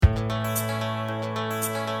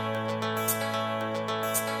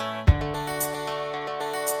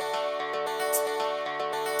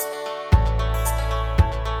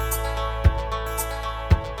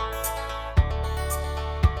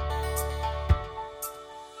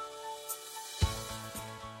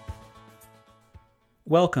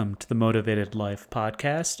Welcome to the Motivated Life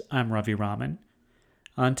podcast. I'm Ravi Raman.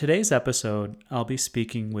 On today's episode, I'll be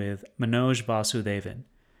speaking with Manoj Vasudevan.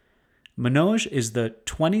 Manoj is the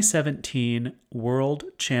 2017 World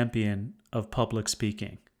Champion of Public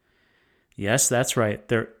Speaking. Yes, that's right.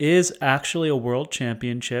 There is actually a World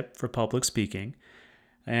Championship for Public Speaking.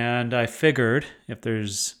 And I figured if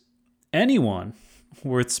there's anyone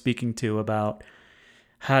worth speaking to about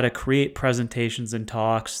how to create presentations and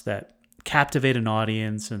talks that captivate an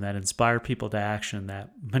audience and that inspire people to action,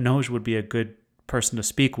 that Manoj would be a good person to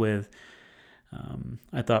speak with.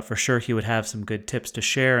 I thought for sure he would have some good tips to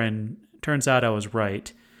share, and turns out I was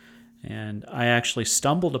right. And I actually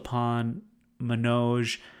stumbled upon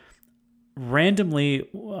Manoj randomly.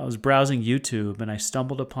 I was browsing YouTube and I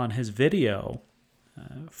stumbled upon his video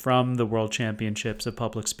from the World Championships of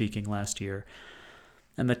Public Speaking last year.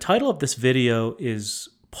 And the title of this video is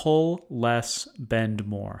Pull Less, Bend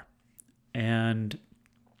More. And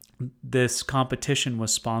this competition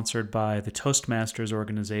was sponsored by the Toastmasters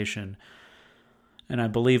organization. And I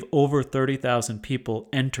believe over 30,000 people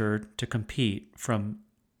entered to compete from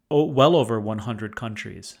well over 100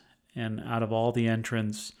 countries. And out of all the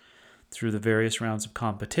entrants through the various rounds of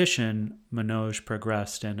competition, Manoj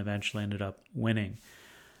progressed and eventually ended up winning.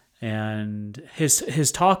 And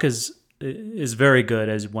his talk is very good,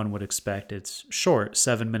 as one would expect. It's short,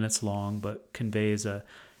 7 minutes long, but conveys a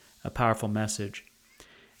powerful message.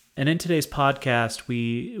 And in today's podcast,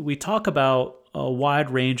 we talk about a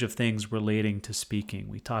wide range of things relating to speaking.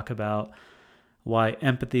 We talk about why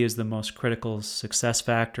empathy is the most critical success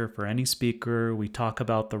factor for any speaker. We talk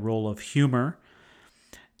about the role of humor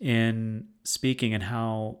in speaking and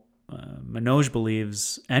how Manoj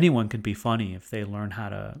believes anyone can be funny if they learn how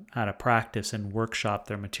to practice and workshop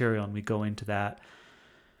their material, and we go into that.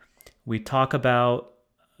 We talk about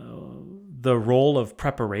the role of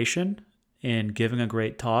preparation in giving a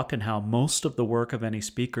great talk and how most of the work of any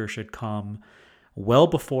speaker should come well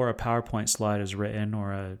before a PowerPoint slide is written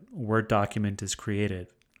or a Word document is created.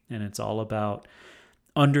 And it's all about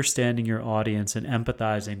understanding your audience and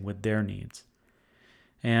empathizing with their needs.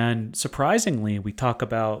 And surprisingly, we talk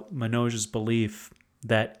about Manoj's belief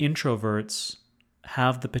that introverts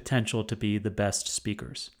have the potential to be the best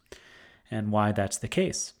speakers and why that's the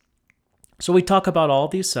case. So we talk about all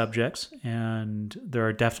these subjects, and there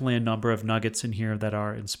are definitely a number of nuggets in here that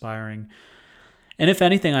are inspiring. And if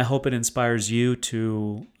anything, I hope it inspires you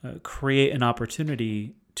to create an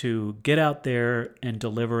opportunity to get out there and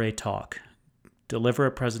deliver a talk, deliver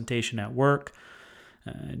a presentation at work,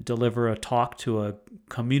 deliver a talk to a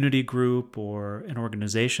community group or an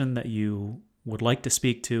organization that you would like to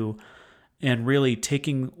speak to, and really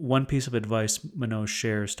taking one piece of advice Manoj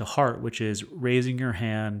shares to heart, which is raising your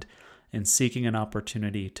hand and seeking an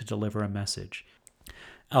opportunity to deliver a message.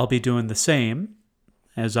 I'll be doing the same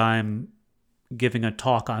as I'm giving a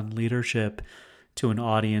talk on leadership to an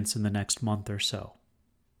audience in the next month or so.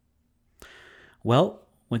 Well,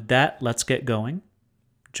 with that, let's get going.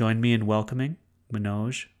 Join me in welcoming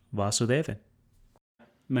Manoj Vasudevan.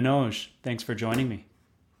 Manoj, thanks for joining me.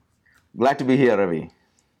 Glad to be here, Ravi.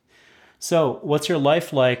 So, what's your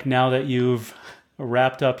life like now that you've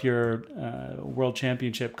wrapped up your World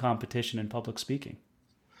Championship competition in public speaking?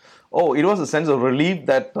 Oh, it was a sense of relief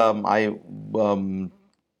that I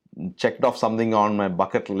checked off something on my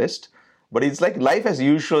bucket list. But it's like life as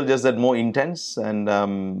usual, just that more intense. And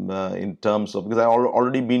in terms of, because I've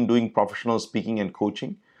already been doing professional speaking and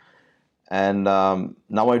coaching. And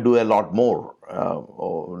now I do a lot more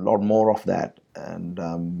of that. And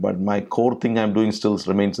but my core thing I'm doing still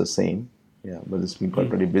remains the same. Yeah, but it's been quite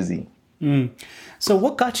pretty busy. So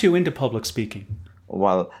what got you into public speaking?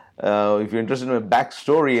 Well, if you're interested in my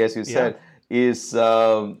backstory, as you said, is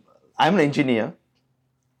I'm an engineer.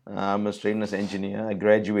 I'm a trained as engineer. I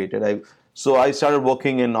graduated. So I started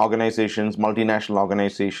working in organizations, multinational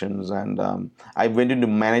organizations, and I went into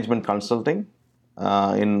management consulting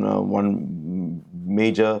in one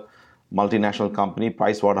major multinational company,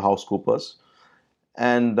 PricewaterhouseCoopers.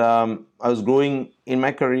 And I was growing in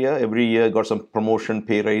my career. Every year, got some promotion,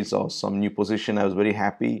 pay raise, or some new position. I was very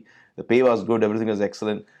happy. The pay was good. Everything was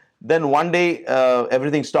excellent. Then one day,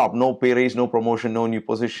 everything stopped. No pay raise, no promotion, no new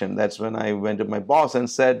position. That's when I went to my boss and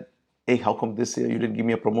said, "Hey, how come this year you didn't give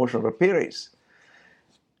me a promotion or a pay raise?"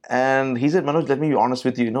 And he said, "Manoj, let me be honest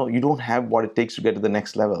with you. You don't have what it takes to get to the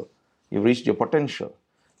next level. You've reached your potential."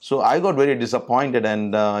 So I got very disappointed,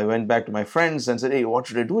 and I went back to my friends and said, "Hey, what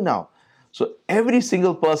should I do now?" So every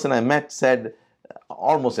single person I met said,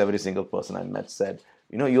 almost every single person I met said,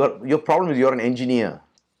 your problem is you're an engineer.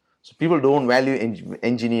 So people don't value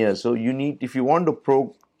engineers. So you need, if you want to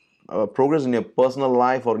progress in your personal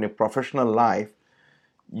life or in your professional life,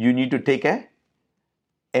 you need to take a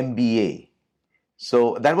MBA.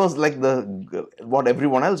 So that was like what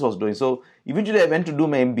everyone else was doing. So eventually I went to do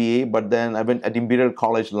my MBA, but then I went at Imperial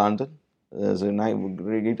College London. I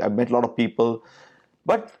met a lot of people.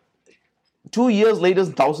 But 2 years later,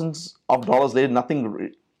 thousands of dollars later,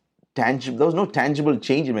 nothing tangible. There was no tangible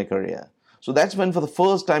change in my career. So that's when, for the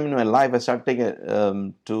first time in my life, I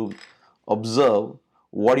started to observe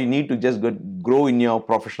what you need to just grow in your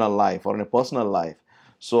professional life or in a personal life.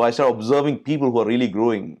 So I started observing people who are really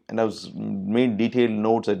growing, and I made detailed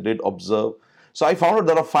notes. I did observe. So I found out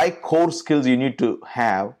there are 5 core skills you need to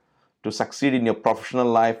have to succeed in your professional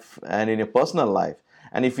life and in your personal life.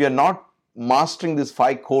 And if you're not mastering these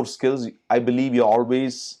 5 core skills, I believe you're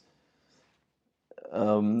always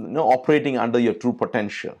operating under your true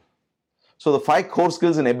potential. So the 5 core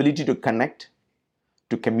skills: an ability to connect,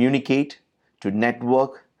 to communicate, to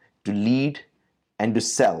network, to lead, and to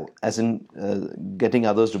sell, as in getting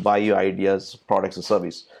others to buy your ideas, products, or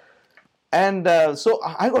service. And so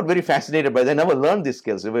I got very fascinated by that. I never learned these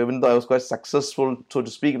skills. Even though I was quite successful, so to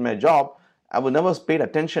speak, in my job, I would never paid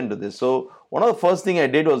attention to this. So one of the first things I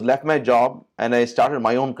did was left my job and I started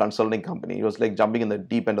my own consulting company. It was like jumping in the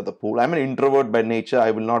deep end of the pool. I'm an introvert by nature.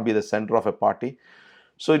 I will not be the center of a party.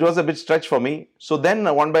 So it was a bit stretch for me. So then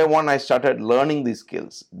one by one, I started learning these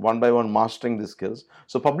skills, one by one mastering these skills.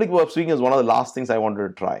 So public speaking is one of the last things I wanted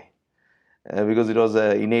to try because it was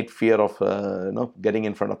an innate fear of getting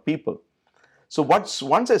in front of people. So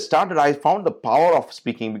once I started, I found the power of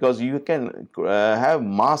speaking, because you can have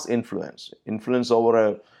mass influence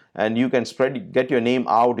over and you can get your name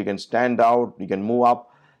out, you can stand out, you can move up.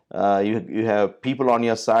 You have people on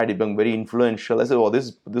your side, you become very influential. I said,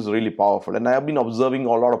 this is really powerful. And I have been observing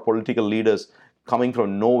a lot of political leaders coming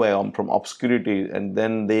from nowhere, from obscurity, and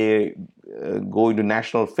then they go into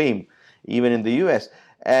national fame, even in the US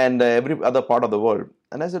and every other part of the world.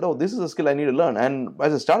 And I said, this is a skill I need to learn. And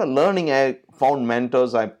as I started learning, I found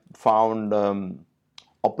mentors, I found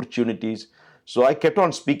opportunities. So I kept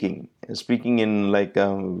on speaking in like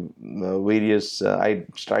various. I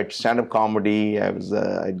tried stand-up comedy.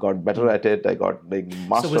 I got better at it. I got like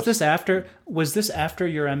master. So was this after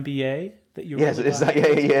your MBA that you? Yes, it's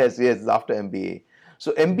after MBA.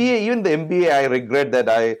 So MBA, even the MBA, I regret that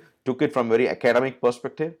I took it from very academic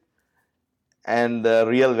perspective, and the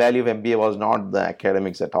real value of MBA was not the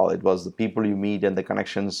academics at all. It was the people you meet and the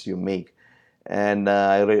connections you make. And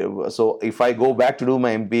so if I go back to do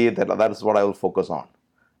my MBA, that is what I will focus on.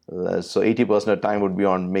 So 80% of the time would be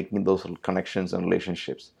on making those connections and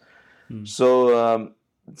relationships. So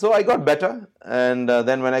I got better. And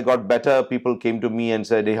then when I got better, people came to me and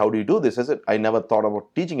said, hey, how do you do this? I said, I never thought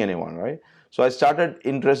about teaching anyone, right? So I started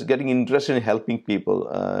getting interested in helping people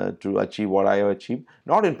to achieve what I have achieved.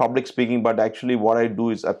 Not in public speaking, but actually what I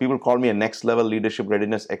do is people call me a next level leadership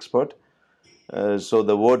readiness expert. So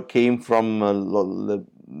the word came from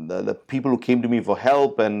the people who came to me for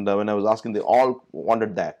help, and when I was asking, they all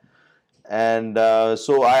wanted that. And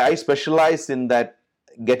so I specialize in that,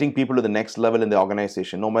 getting people to the next level in the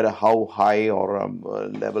organization, no matter how high or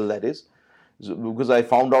level that is. So, because I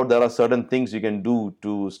found out there are certain things you can do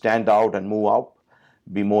to stand out and move up,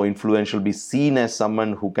 be more influential, be seen as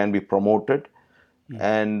someone who can be promoted.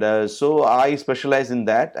 And so I specialize in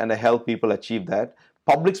that, and I help people achieve that.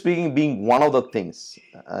 Public speaking being one of the things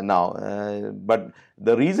now. But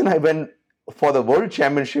the reason I went for the World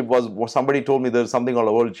Championship was somebody told me there's something called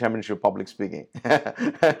a World Championship Public Speaking.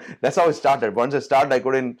 That's how it started. Once I started, I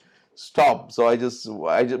couldn't stop. So I just,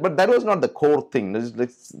 but that was not the core thing.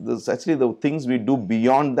 There's actually the things we do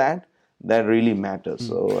beyond that really matters.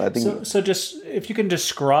 So I think. So just, if you can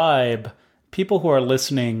describe, people who are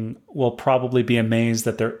listening will probably be amazed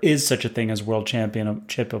that there is such a thing as World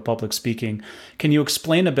Championship of Public Speaking. Can you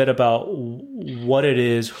explain a bit about what it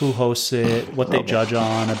is, who hosts it, what they judge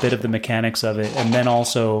on, a bit of the mechanics of it, and then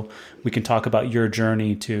also we can talk about your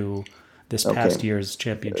journey to this past year's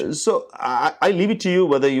championship? So I leave it to you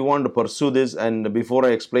whether you want to pursue this. And before I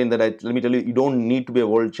explain that, let me tell you, you don't need to be a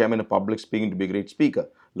world champion of public speaking to be a great speaker.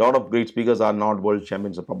 A lot of great speakers are not world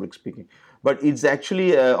champions of public speaking. But it's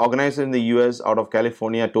actually organized in the US out of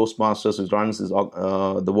California. Toastmasters, which runs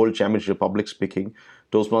the World Championship of Public Speaking.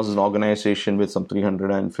 Toastmasters is an organization with some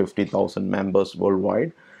 350,000 members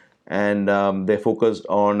worldwide. And they're focused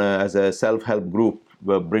on, as a self-help group,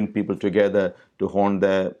 bring people together to hone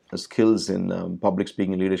their skills in public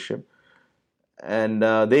speaking leadership. And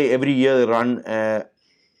they every year run a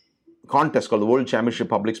contest called the World Championship of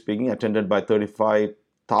Public Speaking, attended by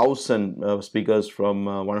 35,000 speakers from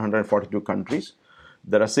 142 countries.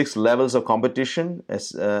 There are 6 levels of competition,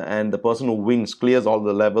 and the person who clears all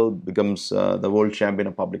the level, becomes the world champion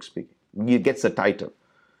of public speaking. He gets the title.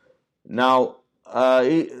 Now,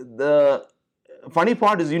 the funny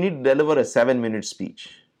part is you need to deliver a 7-minute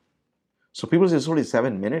speech. So people say it's only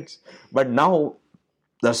 7 minutes, but now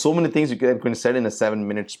there's so many things you can say in a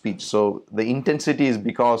 7-minute speech. So the intensity is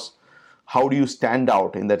because how do you stand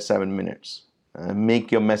out in that 7 minutes?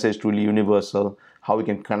 Make your message truly universal, how we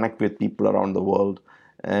can connect with people around the world.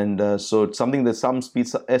 And so it's something that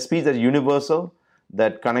a speech that's universal,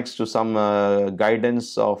 that connects to some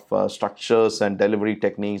guidance of structures and delivery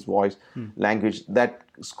techniques, voice, language, that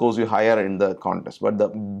scores you higher in the contest. But the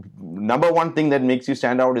number one thing that makes you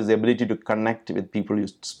stand out is the ability to connect with people you're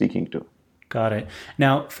speaking to. Got it.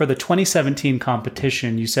 Now, for the 2017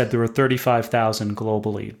 competition, you said there were 35,000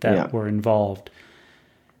 globally that were involved.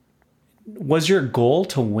 Was your goal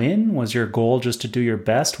to win? Was your goal just to do your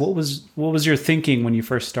best? What was your thinking when you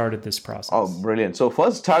first started this process? Oh, brilliant. So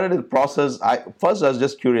first started the process, I was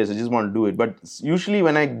just curious. I just want to do it. But usually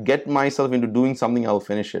when I get myself into doing something, I'll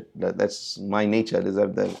finish it. That's my nature, is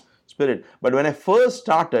that the spirit. But when I first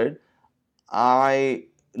started, I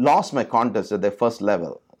lost my contest at the first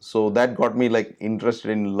level. So that got me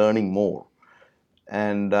interested in learning more.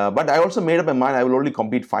 And but I also made up my mind I will only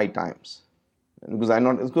compete 5 times.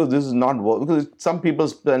 Because this is not work. Because some people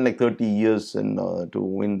spend 30 years to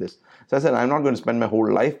win this. So I said I'm not going to spend my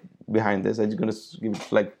whole life behind this. I'm just going to give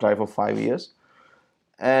it try for 5 years.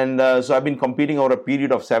 And so I've been competing over a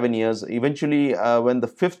period of 7 years. Eventually, when the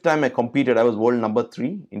 5th time I competed, I was world number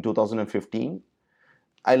 3 in 2015.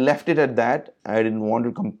 I left it at that. I didn't want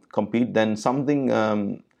to compete. Then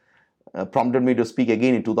something prompted me to speak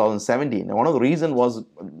again in 2017. And one of the reasons was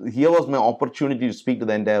here was my opportunity to speak to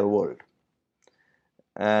the entire world.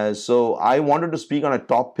 So I wanted to speak on a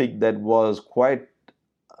topic that was quite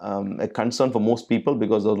a concern for most people,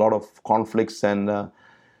 because there's a lot of conflicts and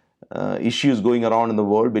issues going around in the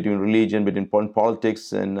world between religion, between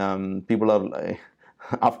politics, and people are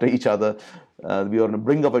after each other. We are on the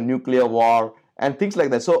brink of a nuclear war and things like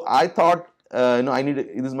that. So I thought,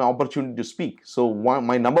 this is my opportunity to speak. So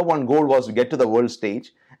my number one goal was to get to the world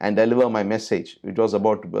stage and deliver my message. It was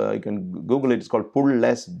about, you can Google it, it's called Pull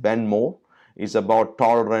Less, Bend More. It's about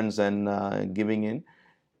tolerance and giving in.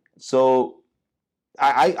 So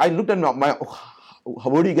I looked at how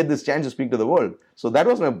do you get this chance to speak to the world? So that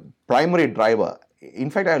was my primary driver. In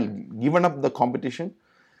fact, I had given up the competition.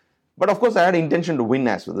 But of course, I had intention to win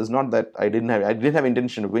as well. It's not that I didn't have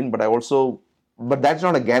intention to win, but that's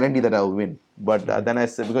not a guarantee that I'll win. But then I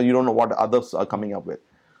said, because you don't know what others are coming up with.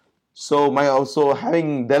 So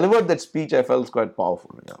having delivered that speech, I felt quite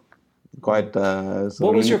powerful. Yeah. What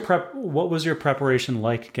was your preparation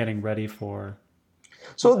like getting ready for?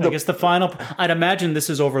 So I guess the final. I'd imagine this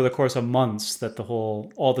is over the course of months that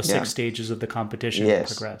all the 6 stages of the competition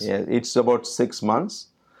progress. Yeah, it's about 6 months.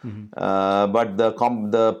 Mm-hmm. But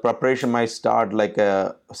the preparation might start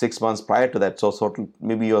 6 months prior to that. So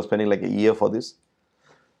maybe you're spending a year for this.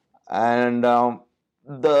 And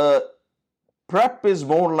the prep is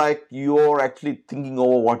more like you're actually thinking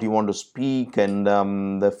over what you want to speak and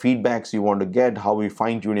the feedbacks you want to get, how we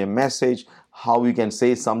fine-tune your message, how we can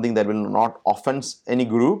say something that will not offend any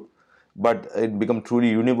group, but it become truly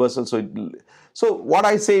universal. So what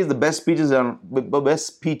I say is the best speeches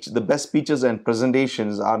and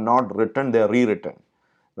presentations are not written; they are rewritten.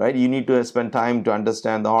 Right? You need to spend time to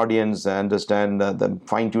understand the audience, understand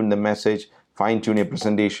fine-tune the message, fine-tune your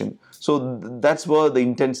presentation. So that's where the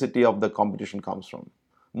intensity of the competition comes from.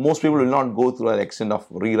 Most people will not go through an extent of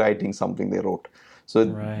rewriting something they wrote. So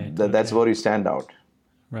that's where you stand out.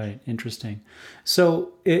 Right. Interesting.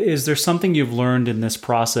 So is there something you've learned in this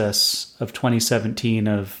process of 2017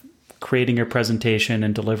 of creating your presentation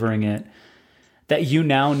and delivering it that you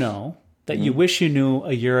now know that you wish you knew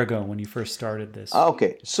a year ago when you first started this?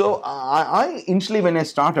 Okay. So I initially, when I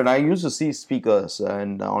started, I used to see speakers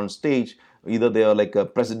and on stage, either they are like a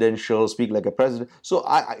presidential, speak like a president. So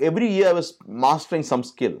every year I was mastering some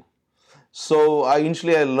skill. So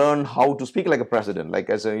initially I learned how to speak like a president,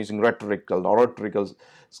 using oratorical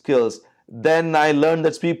skills. Then I learned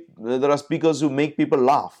that there are speakers who make people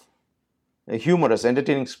laugh, humorous,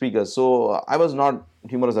 entertaining speakers. So I was not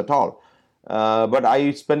humorous at all. But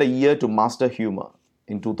I spent a year to master humor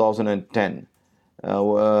in 2010.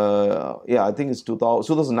 I think it's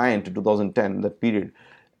 2009 to 2010, that period.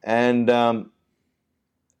 And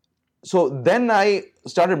so then I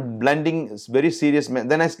started blending very serious.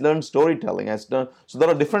 Then I learned storytelling. So there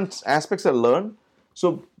are different aspects I learned.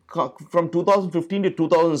 So from 2015 to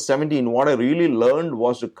 2017, what I really learned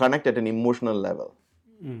was to connect at an emotional level.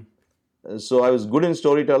 So I was good in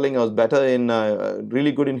storytelling. I was better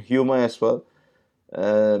really good in humor as well.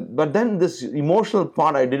 But then this emotional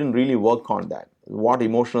part, I didn't really work on that. What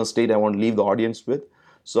emotional state I want to leave the audience with.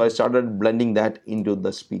 So I started blending that into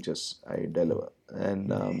the speeches I deliver, and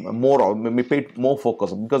paid more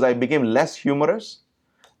focus because I became less humorous,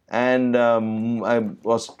 and I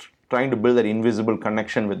was trying to build that invisible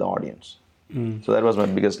connection with the audience. So that was my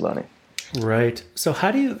biggest learning. Right. So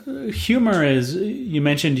how do you, humor is, you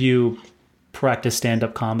mentioned you practice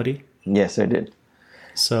stand-up comedy. Yes, I did.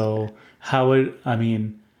 So I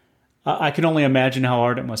can only imagine how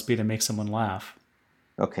hard it must be to make someone laugh.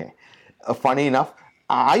 Okay. Funny enough,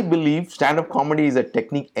 I believe stand-up comedy is a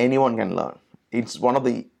technique anyone can learn. It's one of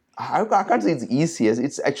the, I can't say it's easiest.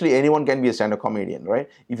 It's actually anyone can be a stand-up comedian, right?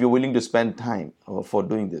 If you're willing to spend time for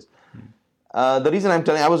doing this. The reason I'm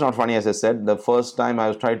telling, I was not funny, as I said. The first time I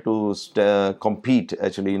was trying to compete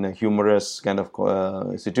actually in a humorous kind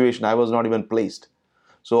of situation, I was not even placed.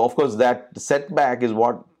 So of course that setback is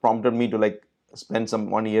what prompted me to spend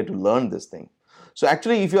some 1 year to learn this thing. So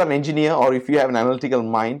actually, if you are an engineer or if you have an analytical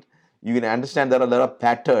mind, you can understand there are a lot of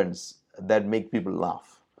patterns that make people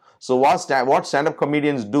laugh. So what stand-up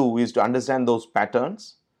comedians do is to understand those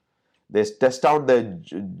patterns. They test out the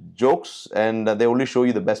jokes, and they only show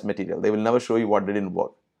you the best material. They will never show you what didn't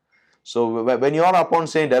work. So when you are up on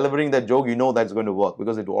stage delivering that joke, you know that's going to work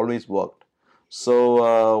because it always worked.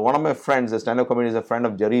 So one of my friends, a stand-up comedian, is a friend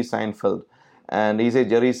of Jerry Seinfeld, and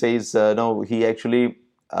Jerry says no, he actually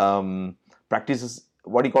practices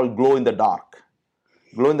what he called glow in the dark.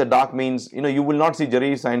 Glow in the dark means you will not see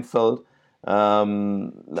Jerry Seinfeld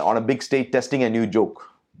on a big stage testing a new joke.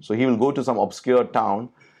 So he will go to some obscure town,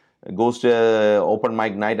 goes to an open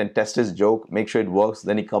mic night and test his joke, make sure it works,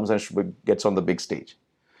 then he comes and gets on the big stage.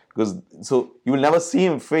 So you will never see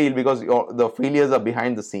him fail because the failures are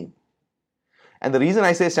behind the scene. And the reason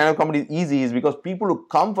I say stand-up comedy is easy is because people who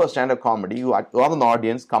come for stand-up comedy, who are in the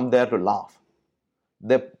audience, come there to laugh.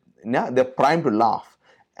 They're primed to laugh.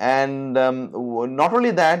 And not only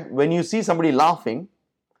that, when you see somebody laughing,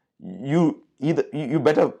 you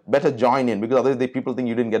better join in, because otherwise people think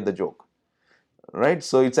you didn't get the joke. Right?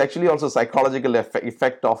 So it's actually also psychological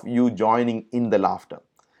effect of you joining in the laughter.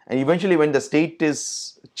 And eventually when the state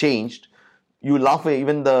is changed, you laugh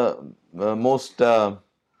even the most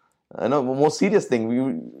serious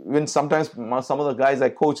thing. When sometimes some of the guys I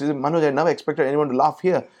coach say, Manoj, I never expected anyone to laugh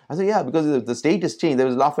here. I say, yeah, because the state is changed. They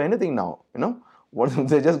will laugh for anything now.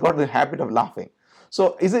 They just got the habit of laughing.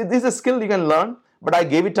 So this is a skill you can learn. But I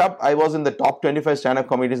gave it up. I was in the top 25 stand-up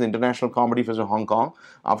comedians in International Comedy Festival, Hong Kong.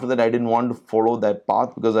 After that, I didn't want to follow that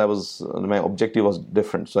path because my objective was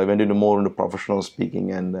different. So I went more into professional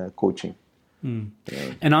speaking and coaching.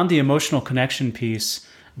 Yeah. And on the emotional connection piece,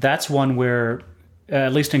 that's one where,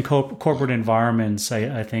 at least in corporate environments,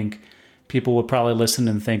 I think people would probably listen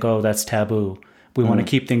and think, oh, that's taboo. We want to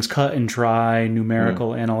keep things cut and dry,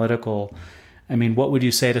 numerical, analytical. I mean, what would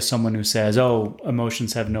you say to someone who says, oh,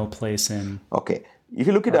 emotions have no place in if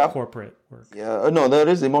you look it up, corporate work? No, there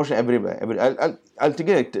is emotion everywhere. I'll take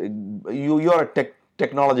it. You are a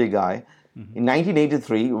technology guy. Mm-hmm. In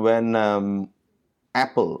 1983, when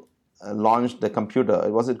Apple launched the computer,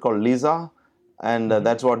 was it called Lisa? And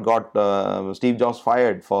that's what got Steve Jobs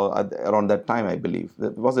fired for around that time, I believe.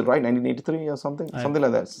 Was it right, 1983 or something? Something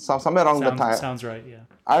like that. Somewhere around that time. Sounds right, yeah.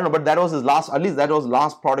 I don't know, but that was his last, at least that was the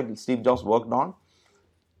last product Steve Jobs worked on.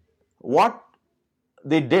 What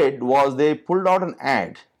they did was they pulled out an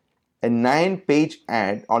ad, a 9-page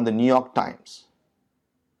ad on the New York Times,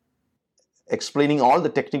 explaining all the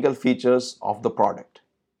technical features of the product.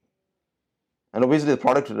 And obviously the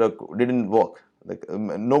product didn't work.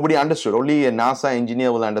 Nobody understood. Only a NASA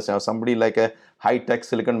engineer will understand, or somebody like a high-tech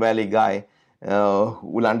Silicon Valley guy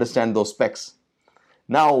will understand those specs.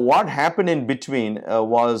 Now, what happened in between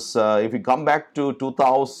was, if you come back to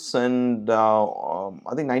 2000, I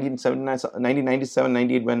think 1997,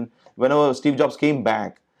 98, whenever Steve Jobs came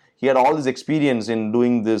back, he had all this experience in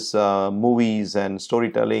doing this movies and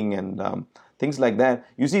storytelling and things like that.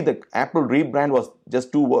 You see, the Apple rebrand was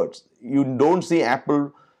just 2 words. You don't see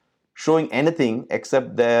Apple showing anything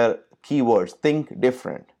except their keywords. Think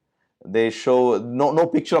different. They show no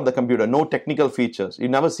picture of the computer, no technical features. You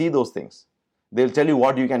never see those things. They'll tell you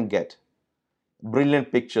what you can get.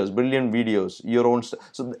 Brilliant pictures, brilliant videos, your own stuff.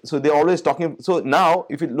 So they're always talking. So now,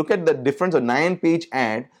 if you look at the difference of 9-page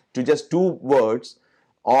ad to just 2 words,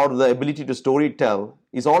 or the ability to story tell,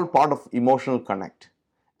 is all part of emotional connect.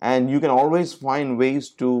 And you can always find ways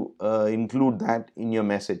to include that in your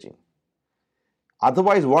messaging.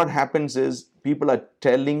 Otherwise, what happens is people are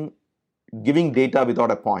giving data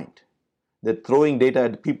without a point. They're throwing data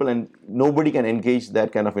at people and nobody can engage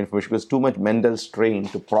that kind of information because too much mental strain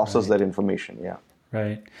to process that information. Yeah.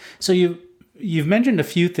 Right. So you've mentioned a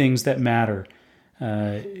few things that matter.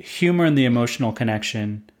 Humor and the emotional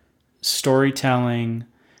connection, storytelling,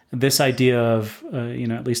 this idea of,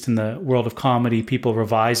 at least in the world of comedy, people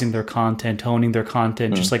revising their content, honing their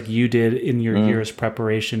content, just like you did in your year's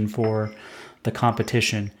preparation for the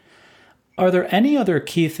competition. Are there any other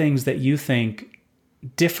key things that you think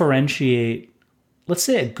differentiate, let's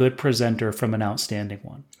say, a good presenter from an outstanding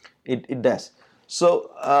one? It does.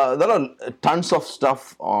 So there are tons of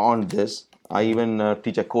stuff on this. I even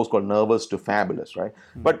teach a course called Nervous to Fabulous, right?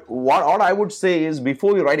 But what I would say is,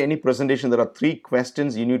 before you write any presentation, there are 3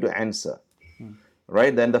 questions you need to answer,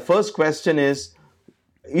 right? Then the first question is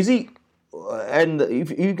he, and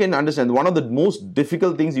if you can understand, one of the most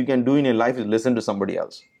difficult things you can do in your life is listen to somebody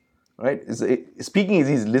else, right? Speaking is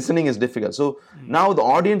easy, listening is difficult. So now the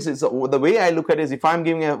audience is, the way I look at it is, if I'm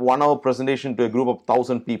giving a 1-hour presentation to a group of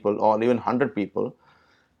 1,000 people or even 100 people,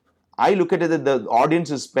 I look at it that the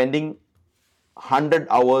audience is spending 100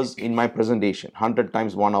 hours in my presentation, 100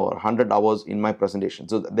 times 1 hour, 100 hours in my presentation.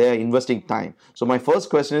 So they are investing time. So my first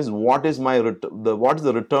question is, what is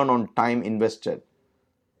the return on time invested?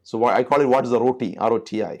 So I call it, what is the ROTI,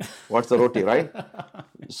 R-O-T-I? What's the ROTI, right?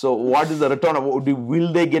 So what is the return of,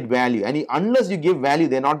 will they get value? And unless you give value,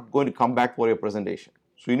 they're not going to come back for your presentation.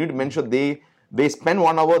 So you need to mention they spend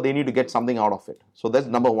 1 hour, they need to get something out of it. So that's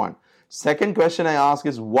number one. Second question I ask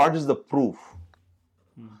is, what is the proof?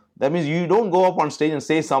 That means you don't go up on stage and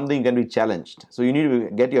say something can be challenged. So you need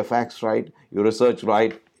to get your facts right, your research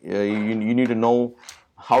right. You need to know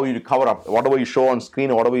how you cover up. Whatever you show on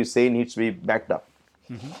screen or whatever you say needs to be backed up.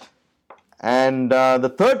 And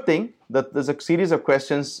the third thing, there's a series of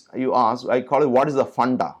questions you ask. I call it, what is the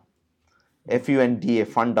funda? F-U-N-D-A,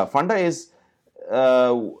 funda. Funda is,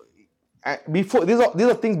 before these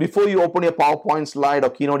are things before you open your PowerPoint slide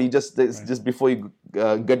or keynote, just before you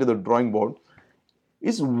get to the drawing board.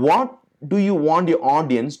 Is, what do you want your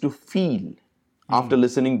audience to feel after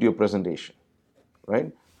listening to your presentation,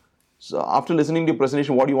 right? So after listening to your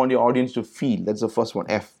presentation, what do you want your audience to feel? That's the first one,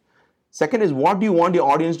 F. Second is, what do you want your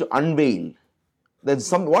audience to unveil?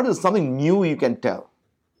 What is something new you can tell?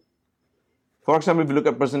 For example, if you look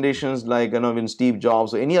at presentations like, when Steve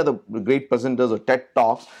Jobs or any other great presenters or TED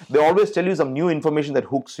Talks, they always tell you some new information that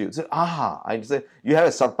hooks you. Say, I'd say you have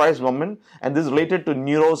a surprise moment, and this is related to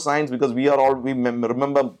neuroscience, because we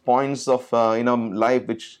remember points of life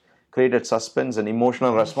which created suspense and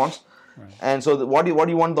emotional response. Right. And so, what do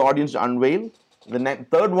you want the audience to unveil? The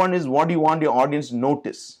third one is, what do you want your audience to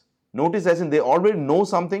notice? Notice as in they already know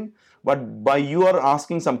something, but by you are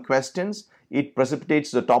asking some questions, it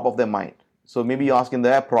precipitates the top of their mind. So maybe you're asking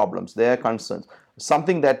their problems, their concerns,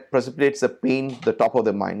 something that precipitates the pain, the top of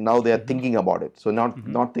their mind. Now they are thinking about it. So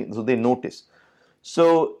so they notice.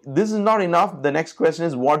 So this is not enough. The next question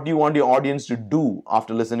is, what do you want your audience to do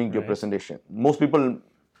after listening to your presentation? Most people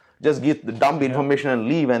just get the dump information and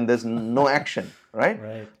leave, and there's no action,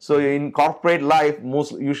 right? So in corporate life,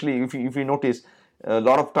 usually, if you notice, a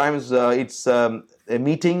lot of times it's a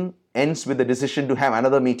meeting ends with the decision to have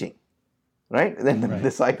another meeting. Right? Then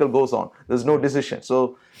the cycle goes on. There's no decision.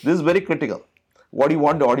 So this is very critical. What do you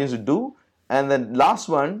want the audience to do? And then last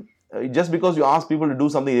one, just because you ask people to do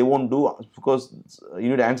something they won't do, because you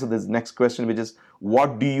need to answer this next question, which is,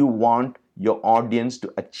 what do you want your audience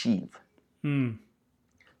to achieve?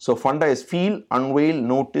 So funda is feel, unveil,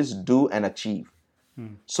 notice, do, and achieve.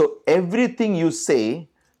 So everything you say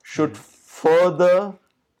should further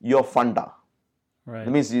your funda. Right.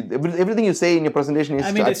 That means everything you say in your presentation is to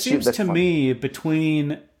achieve that. It seems to me,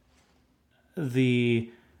 between the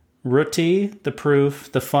RUTI, the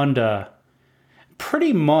proof, the funda,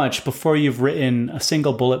 pretty much before you've written a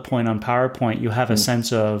single bullet point on PowerPoint, you have a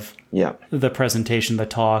sense of the presentation, the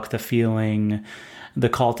talk, the feeling, the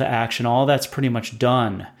call to action. All that's pretty much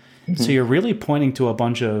done. So you're really pointing to a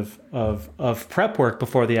bunch of prep work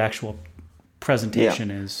before the actual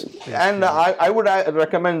presentation is. And I would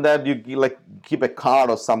recommend that you keep a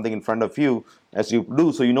card or something in front of you as you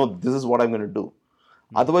do, so you know this is what I'm going to do.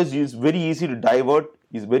 Otherwise, it's very easy to divert.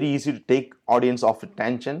 It's very easy to take audience off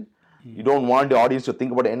attention. You don't want the audience to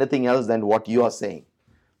think about anything else than what you are saying.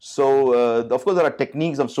 So, of course, there are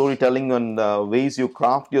techniques of storytelling and ways you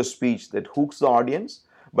craft your speech that hooks the audience.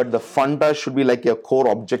 But the funda should be like your core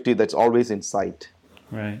objective that's always in sight.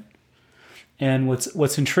 Right. And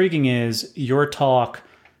what's intriguing is your talk,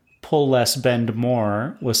 Pull Less, Bend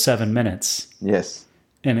More, was 7 minutes. Yes.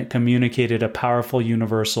 And it communicated a powerful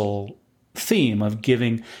universal theme of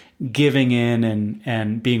giving in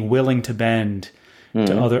and being willing to bend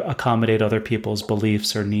to accommodate other people's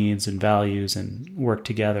beliefs or needs and values and work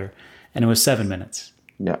together. And it was 7 minutes.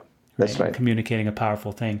 Yeah. It That's right. Communicating a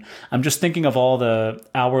powerful thing. I'm just thinking of all the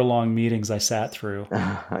hour-long meetings I sat through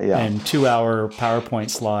and 2-hour PowerPoint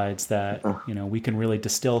slides that, we can really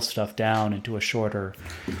distill stuff down into a shorter,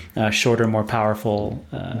 more powerful,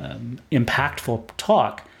 impactful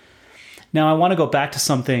talk. Now, I want to go back to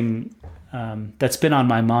something that's been on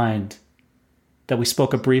my mind that we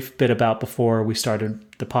spoke a brief bit about before we started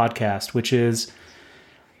the podcast, which is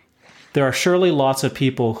there are surely lots of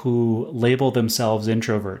people who label themselves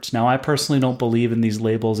introverts. Now, I personally don't believe in these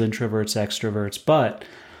labels, introverts, extroverts, but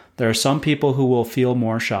there are some people who will feel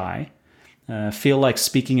more shy, feel like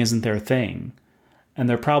speaking isn't their thing. And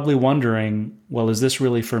they're probably wondering, well, is this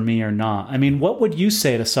really for me or not? I mean, what would you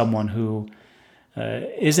say to someone who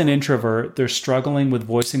is an introvert, they're struggling with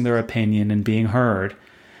voicing their opinion and being heard,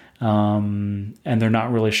 and they're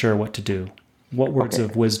not really sure what to do? What words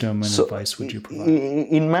of wisdom and advice would you provide?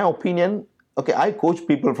 In my opinion, I coach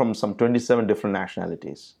people from some 27 different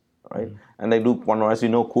nationalities, right? And I do as you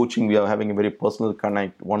know, coaching, we are having a very personal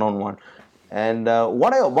connect, one-on-one. And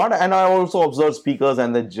and I also observe speakers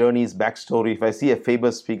and their journeys, backstory. If I see a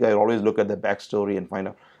famous speaker, I always look at their backstory and find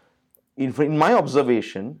out. In my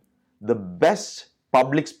observation, the best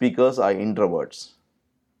public speakers are introverts.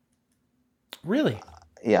 Really?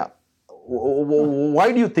 Yeah.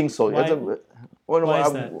 Why do you think so? Why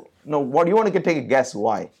is that? No, what do you want to take a guess?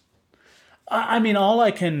 Why? I mean,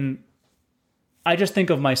 I just think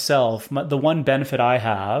of myself. The one benefit I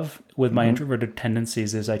have with my introverted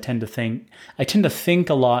tendencies is I tend to think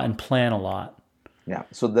a lot and plan a lot. Yeah.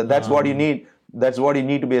 So that's what you need. That's what you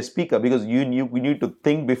need to be a speaker, because we need to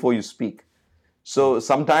think before you speak. So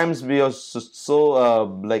sometimes we are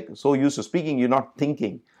so used to speaking, you're not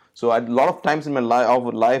thinking. So a lot of times in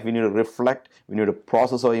our life, we need to reflect, we need to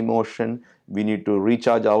process our emotion, we need to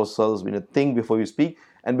recharge ourselves, we need to think before you speak.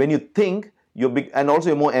 And when you think, and also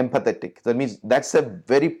you're more empathetic. That means that's a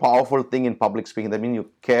very powerful thing in public speaking. That means you're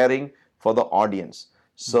caring for the audience.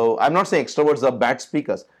 So I'm not saying extroverts are bad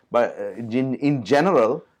speakers, but in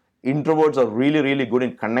general, introverts are really, really good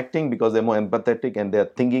in connecting because they're more empathetic and they're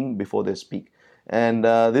thinking before they speak. And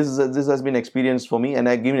this has been experienced for me. And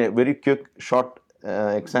I give you a very quick, short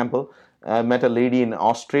example. I met a lady in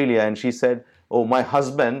Australia and she said, "Oh, my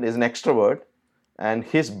husband is an extrovert and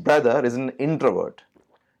his brother is an introvert."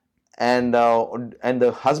 And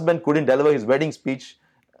the husband couldn't deliver his wedding speech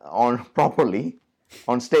properly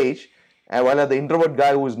on stage, and while the introvert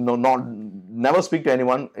guy who is never speak to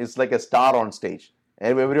anyone is like a star on stage,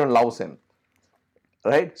 and everyone loves him,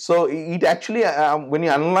 right? So it actually, when you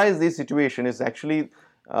analyze this situation, is actually,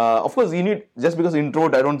 of course, you need, just because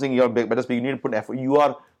introvert, I don't think you're a better speaker. You need to put effort. You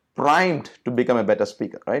are primed to become a better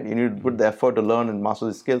speaker, right? You need to put the effort to learn and master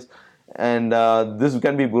the skills, and this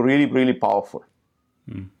can be really, really powerful.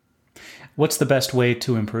 What's the best way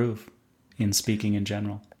to improve in speaking in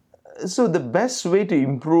general? So the best way to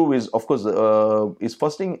improve is, of course, is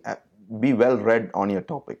first thing, be well read on your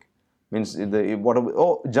topic. Means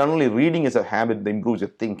generally reading is a habit that improves your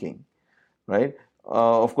thinking, right?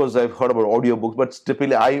 Of course, I've heard about audiobooks, but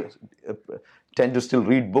typically I tend to still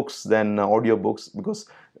read books than audiobooks, because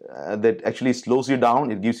that actually slows you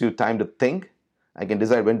down. It gives you time to think. I can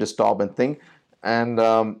decide when to stop and think, and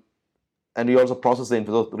you also process the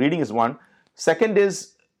info. So reading is one. Second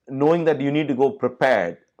is knowing that you need to go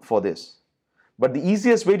prepared for this. But the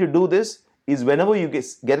easiest way to do this is whenever you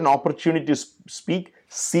get an opportunity to speak,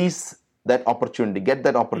 seize that opportunity, get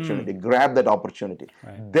that opportunity, grab that opportunity.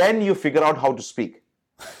 Right. Then you figure out how to speak.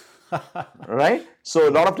 Right? So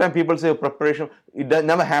a lot of time people say preparation, it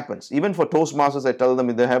never happens. Even for Toastmasters, I tell them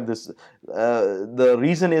if they have this, the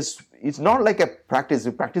reason is, it's not like a practice,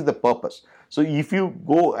 you practice the purpose. So if you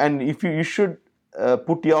go and if you should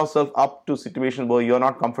put yourself up to a situation where you're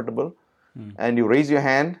not comfortable, and you raise your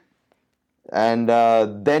hand, and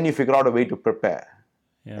then you figure out a way to prepare.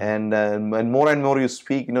 Yeah. And more you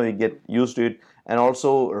speak, you get used to it, and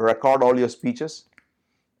also record all your speeches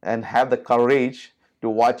and have the courage to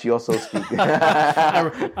watch yourself speak.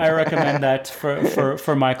 I recommend that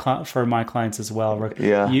for my clients as well.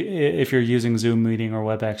 Yeah. If you're using Zoom meeting or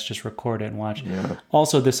WebEx, just record it and watch. Yeah.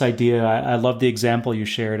 Also, this idea, I love the example you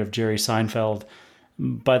shared of Jerry Seinfeld.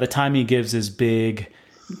 By the time he gives his big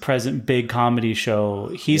comedy show,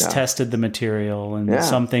 he's tested the material, and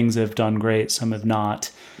some things have done great, some have not.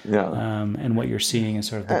 Yeah. And what you're seeing is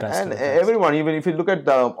sort of the best. And everyone, even if you look at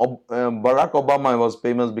Barack Obama, was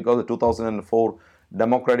famous because of the 2004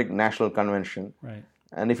 Democratic National Convention. Right.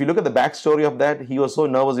 And if you look at the backstory of that, he was so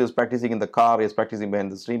nervous. He was practicing in the car, he was practicing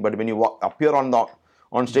behind the screen. But when you appear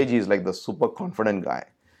on stage, he's like the super confident guy,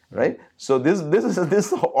 right? So this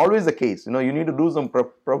is always the case. You need to do some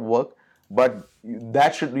prep work, but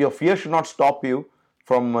your fear should not stop you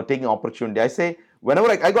from taking opportunity. I say,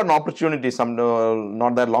 whenever I got an opportunity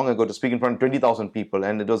not that long ago to speak in front of 20,000 people,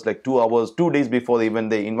 and it was like 2 hours, 2 days before they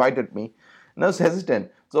invited me, and I was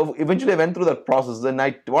hesitant. So eventually I went through that process. And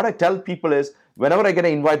what I tell people is, whenever I get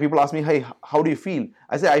an invite, people ask me, hey, how do you feel?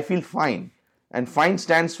 I say, I feel fine. And fine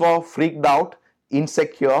stands for freaked out,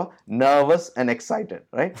 insecure, nervous, and excited,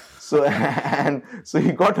 right? So, and so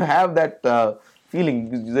you got to have that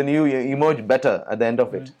feeling, then you emerge better at the end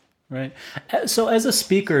of it. Right. So as a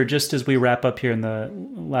speaker, just as we wrap up here in the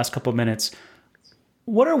last couple of minutes,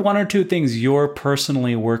 what are one or two things you're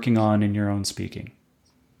personally working on in your own speaking?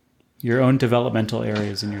 Your own developmental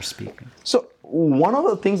areas in your speaking? So one of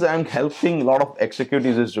the things that I'm helping a lot of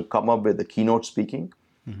executives is to come up with the keynote speaking,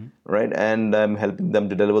 right? And I'm helping them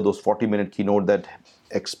to deliver those 40-minute keynote that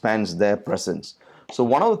expands their presence. So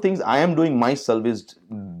one of the things I am doing myself is,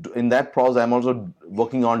 in that process, I'm also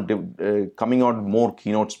working on coming out more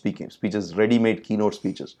keynote speeches, ready-made keynote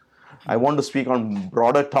speeches. I want to speak on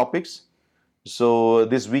broader topics. So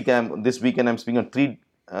this weekend I'm speaking on three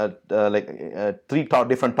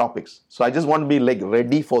different topics. So I just want to be like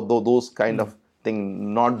ready for those kind of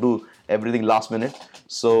thing, not do everything last minute.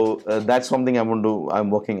 So that's something I'm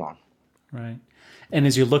working on. Right. And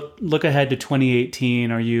as you look ahead to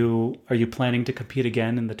 2018, are you planning to compete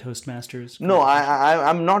again in the Toastmasters? No,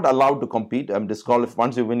 I'm not allowed to compete. I'm disqualified.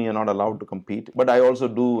 Once you win, you're not allowed to compete. But I also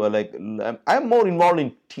do I'm more involved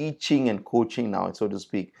in teaching and coaching now, so to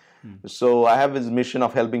speak. So I have this mission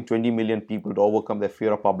of helping 20 million people to overcome their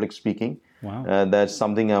fear of public speaking. Wow. That's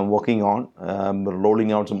something I'm working on. I'm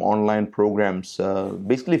rolling out some online programs,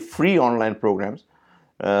 basically free online programs,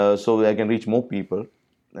 so I can reach more people.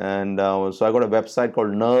 And so I got a website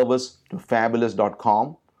called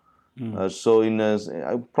nervoustofabulous.com. So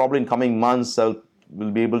probably in coming months,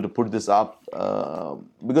 we'll be able to put this up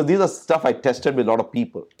because these are stuff I tested with a lot of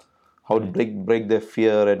people, how to break their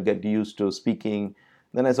fear and get used to speaking.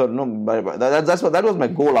 Then I thought, no, that was my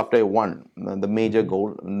goal after I won, the major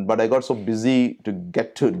goal. But I got so busy to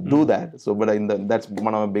get to do that. So, that's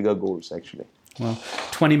one of my bigger goals, actually. Well,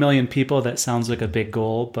 20 million people, that sounds like a big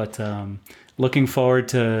goal, but looking forward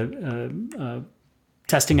to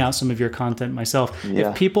testing out some of your content myself. Yeah.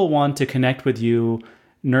 If people want to connect with you,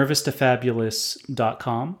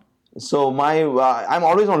 nervoustofabulous.com. So I'm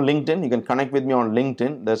always on LinkedIn. You can connect with me on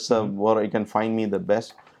LinkedIn. That's where you can find me the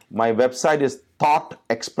best. My website is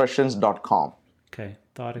thoughtexpressions.com. Okay,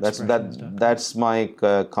 thoughtexpressions.com. That's my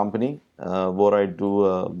company where I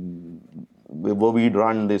do where we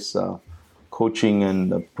run this coaching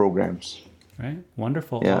and programs. Right.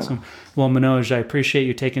 Wonderful. Yeah. Awesome. Well, Manoj, I appreciate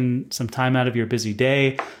you taking some time out of your busy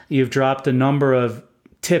day. You've dropped a number of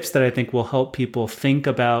tips that I think will help people think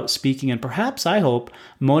about speaking and perhaps, I hope,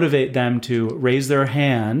 motivate them to raise their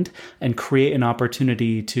hand and create an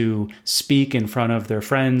opportunity to speak in front of their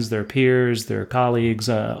friends, their peers, their colleagues,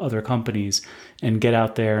 other companies, and get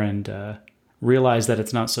out there and realize that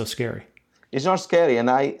it's not so scary. It's not scary.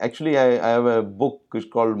 And I have a book which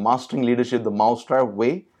is called Mastering Leadership, The Mousetrap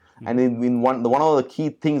Way. And in one of the key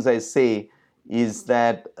things I say is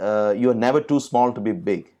that you're never too small to be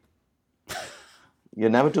big. You're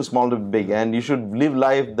never too small to be big. And you should live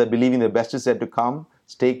life believing the best is yet to come,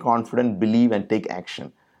 stay confident, believe, and take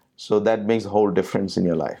action. So that makes a whole difference in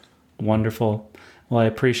your life. Wonderful. Well, I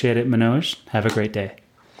appreciate it, Manoj. Have a great day.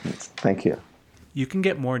 Thank you. You can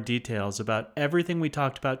get more details about everything we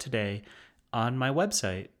talked about today on my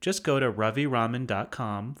website. Just go to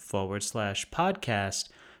raviraman.com/podcast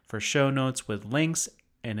for show notes with links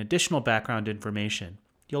and additional background information.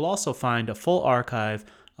 You'll also find a full archive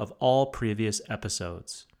of all previous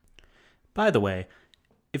episodes. By the way,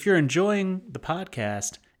 if you're enjoying the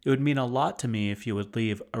podcast, it would mean a lot to me if you would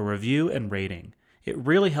leave a review and rating. It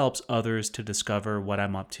really helps others to discover what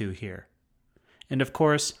I'm up to here. And of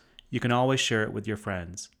course, you can always share it with your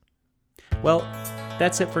friends. Well,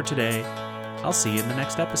 that's it for today. I'll see you in the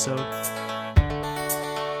next episode.